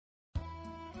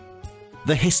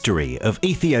The history of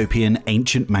Ethiopian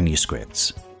ancient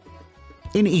manuscripts.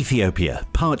 In Ethiopia,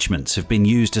 parchments have been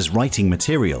used as writing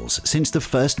materials since the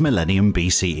first millennium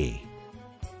BCE.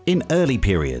 In early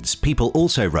periods, people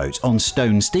also wrote on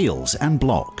stone steels and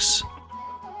blocks.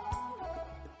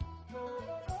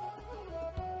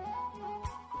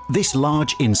 This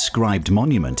large inscribed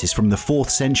monument is from the 4th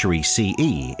century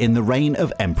CE in the reign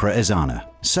of Emperor Ezana.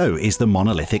 So is the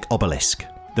monolithic obelisk.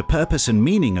 The purpose and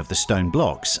meaning of the stone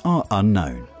blocks are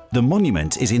unknown. The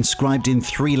monument is inscribed in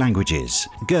 3 languages: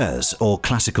 Gers, or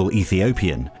Classical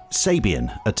Ethiopian,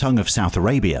 Sabian, a tongue of South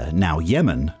Arabia, now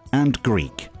Yemen, and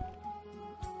Greek.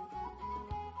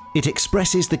 It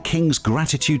expresses the king's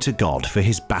gratitude to God for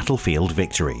his battlefield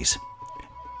victories.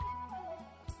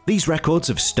 These records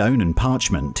of stone and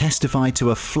parchment testify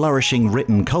to a flourishing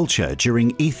written culture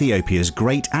during Ethiopia's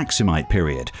Great Aksumite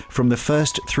period from the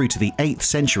 1st through to the 8th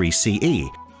century CE,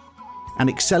 and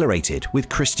accelerated with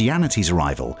Christianity's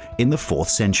arrival in the 4th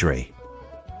century.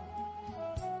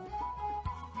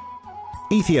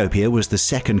 Ethiopia was the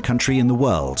second country in the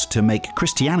world to make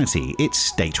Christianity its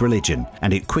state religion,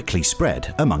 and it quickly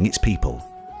spread among its people.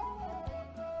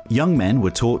 Young men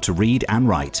were taught to read and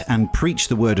write and preach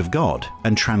the word of God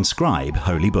and transcribe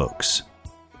holy books.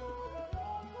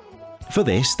 For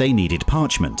this, they needed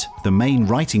parchment, the main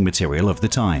writing material of the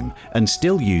time, and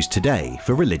still used today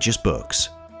for religious books.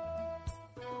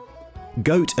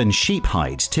 Goat and sheep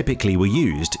hides typically were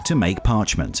used to make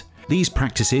parchment. These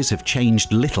practices have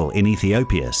changed little in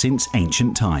Ethiopia since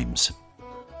ancient times.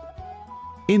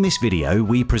 In this video,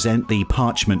 we present the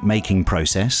parchment making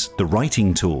process, the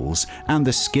writing tools, and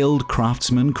the skilled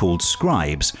craftsmen called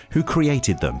scribes who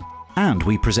created them. And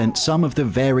we present some of the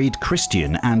varied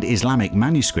Christian and Islamic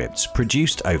manuscripts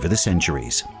produced over the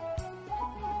centuries.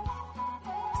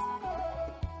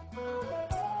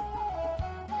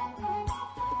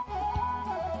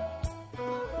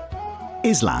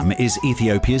 Islam is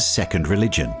Ethiopia's second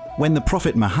religion. When the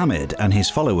Prophet Muhammad and his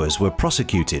followers were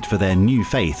prosecuted for their new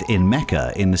faith in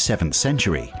Mecca in the 7th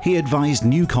century, he advised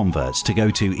new converts to go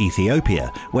to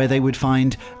Ethiopia, where they would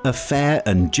find a fair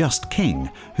and just king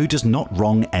who does not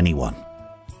wrong anyone.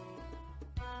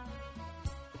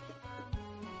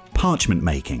 Parchment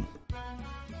making.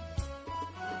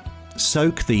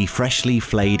 Soak the freshly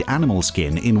flayed animal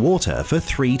skin in water for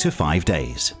 3 to 5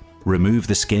 days. Remove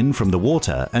the skin from the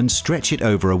water and stretch it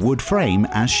over a wood frame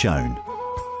as shown.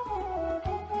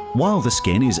 While the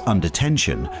skin is under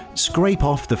tension, scrape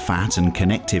off the fat and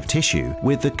connective tissue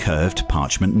with the curved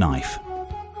parchment knife.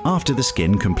 After the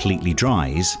skin completely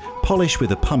dries, polish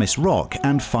with a pumice rock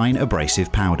and fine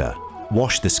abrasive powder.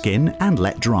 Wash the skin and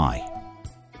let dry.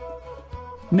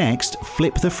 Next,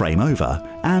 flip the frame over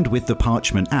and with the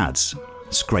parchment adze,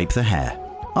 scrape the hair.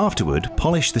 Afterward,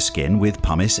 polish the skin with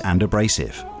pumice and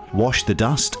abrasive. Wash the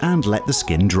dust and let the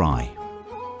skin dry.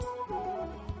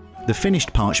 The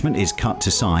finished parchment is cut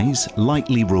to size,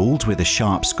 lightly ruled with a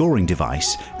sharp scoring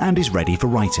device, and is ready for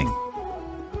writing.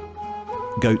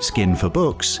 Goat skin for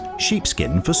books,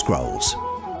 sheepskin for scrolls.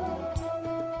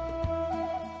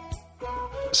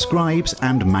 Scribes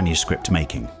and manuscript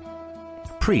making.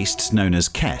 Priests known as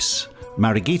kes,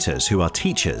 Marigitas, who are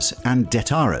teachers, and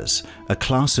detaras, a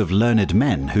class of learned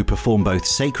men who perform both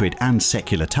sacred and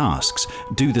secular tasks,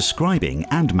 do the scribing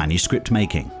and manuscript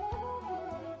making.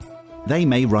 They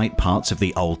may write parts of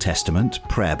the Old Testament,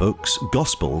 prayer books,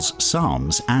 Gospels,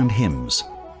 Psalms, and hymns.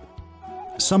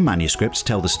 Some manuscripts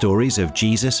tell the stories of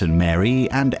Jesus and Mary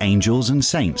and angels and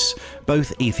saints,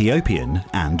 both Ethiopian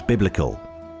and biblical.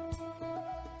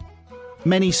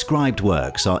 Many scribed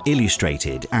works are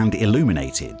illustrated and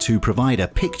illuminated to provide a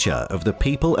picture of the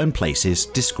people and places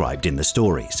described in the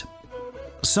stories.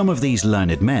 Some of these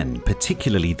learned men,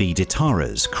 particularly the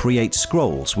detaras, create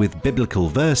scrolls with biblical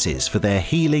verses for their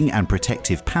healing and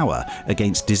protective power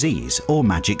against disease or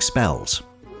magic spells.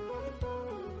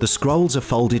 The scrolls are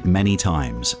folded many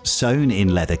times, sewn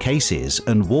in leather cases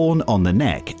and worn on the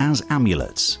neck as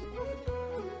amulets.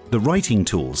 The writing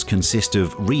tools consist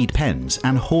of reed pens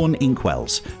and horn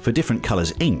inkwells for different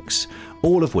colours inks,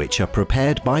 all of which are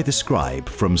prepared by the scribe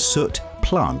from soot,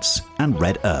 plants, and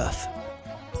red earth.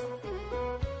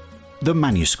 The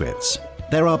manuscripts.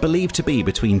 There are believed to be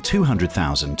between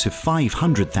 200,000 to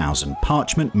 500,000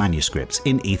 parchment manuscripts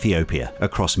in Ethiopia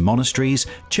across monasteries,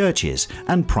 churches,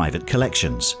 and private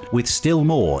collections, with still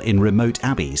more in remote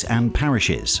abbeys and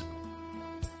parishes.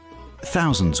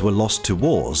 Thousands were lost to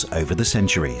wars over the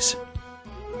centuries.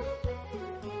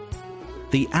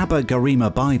 The Abba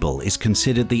Garima Bible is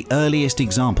considered the earliest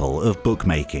example of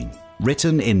bookmaking.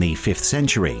 Written in the 5th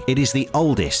century, it is the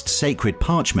oldest sacred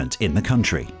parchment in the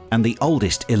country and the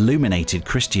oldest illuminated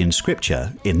Christian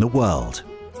scripture in the world.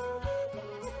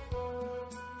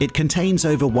 It contains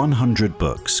over 100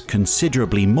 books,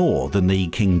 considerably more than the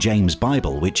King James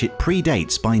Bible, which it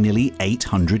predates by nearly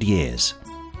 800 years.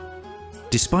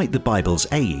 Despite the Bible's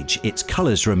age, its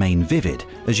colours remain vivid,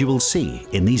 as you will see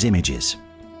in these images.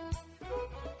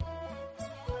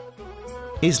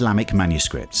 Islamic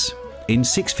manuscripts. In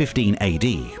 615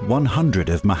 AD, 100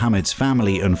 of Muhammad's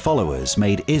family and followers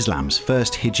made Islam's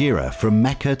first hijrah from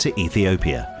Mecca to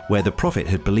Ethiopia, where the Prophet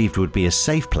had believed would be a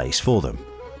safe place for them.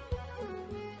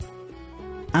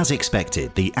 As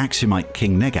expected, the Aksumite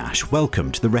king Negash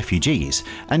welcomed the refugees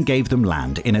and gave them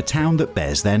land in a town that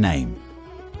bears their name.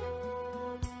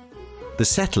 The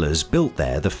settlers built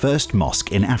there the first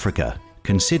mosque in Africa,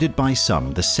 considered by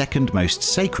some the second most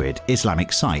sacred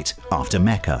Islamic site after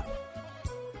Mecca.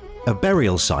 A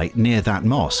burial site near that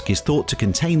mosque is thought to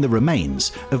contain the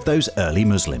remains of those early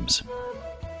Muslims.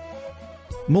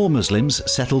 More Muslims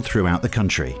settled throughout the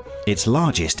country. Its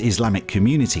largest Islamic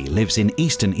community lives in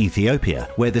eastern Ethiopia,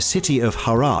 where the city of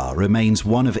Harar remains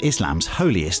one of Islam's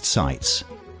holiest sites.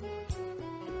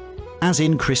 As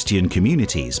in Christian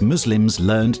communities, Muslims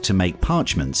learned to make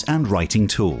parchments and writing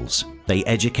tools. They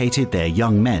educated their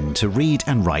young men to read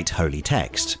and write holy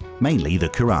text, mainly the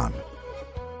Quran.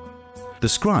 The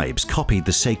scribes copied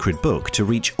the sacred book to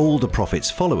reach all the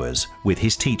Prophet's followers with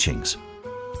his teachings.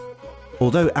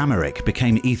 Although Amharic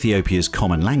became Ethiopia's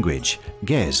common language,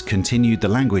 Ge'ez continued the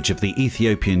language of the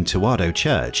Ethiopian Tewahedo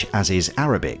Church, as is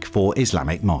Arabic for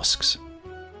Islamic mosques.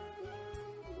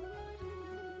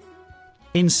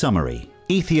 In summary,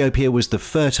 Ethiopia was the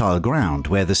fertile ground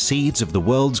where the seeds of the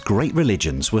world's great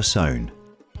religions were sown.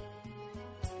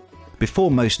 Before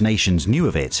most nations knew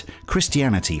of it,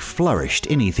 Christianity flourished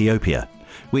in Ethiopia,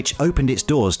 which opened its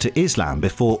doors to Islam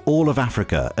before all of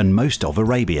Africa and most of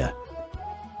Arabia.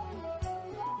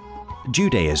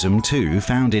 Judaism too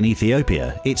found in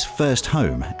Ethiopia its first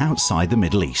home outside the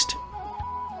Middle East.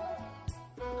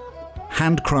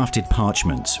 Handcrafted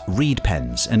parchments, reed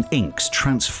pens and inks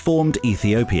transformed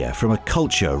Ethiopia from a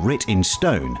culture writ in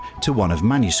stone to one of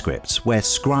manuscripts, where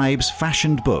scribes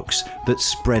fashioned books that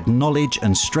spread knowledge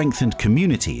and strengthened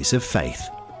communities of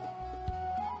faith.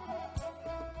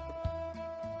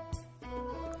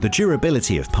 The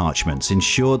durability of parchments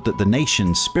ensured that the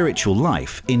nation's spiritual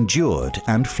life endured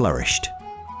and flourished.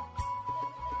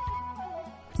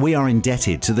 We are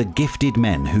indebted to the gifted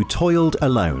men who toiled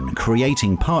alone,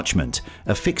 creating parchment,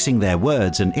 affixing their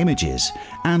words and images,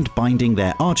 and binding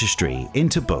their artistry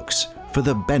into books for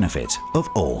the benefit of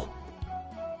all.